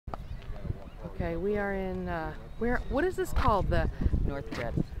Okay, we are in, what is this called? The North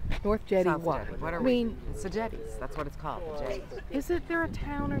Jetty. North Jetty South what? Jetty. What are I mean, it's the jetties. That's what it's called, the jetties. is there a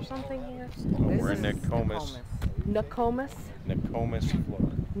town or something here? Oh, we're in Nokomis. Nokomis? Nokomis,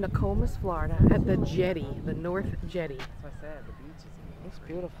 Florida. Nokomis, Florida, at the jetty, the North Jetty. That's what I said, the beach is in. It's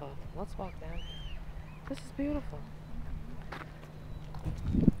beautiful. Let's walk down. This is beautiful. The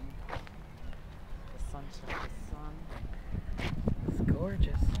sunshine, the sun. It's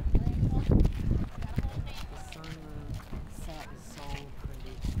gorgeous. The sun, the sand is so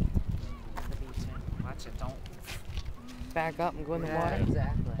pretty. The beach, and watch it, don't. Back up and go in the Yeah, water.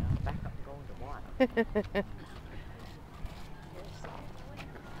 exactly. I'll back up and go in the water.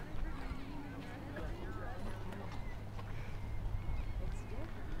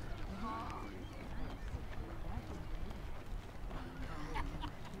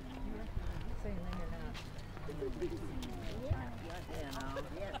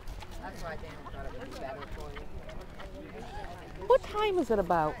 That's why Dan thought it would be better for you. What time is it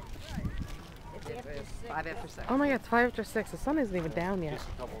about? It's 5 after 6. Oh my god, it's 5 after 6. The sun isn't even down yet. Just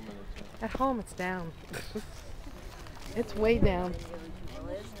a couple minutes. At home, it's down. It's way down.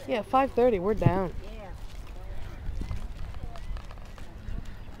 Yeah, 5:30, we're down.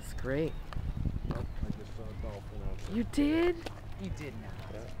 It's great. I just saw a dolphin out there. You did? You did not.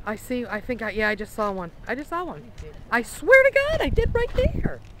 I see, yeah, I just saw one. I just saw one. You did. I swear to God, I did right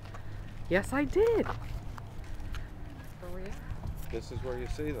there. Yes, I did. For real? This is where you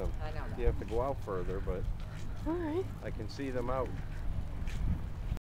see them. I know. You have to go out further, but All right. I can see them out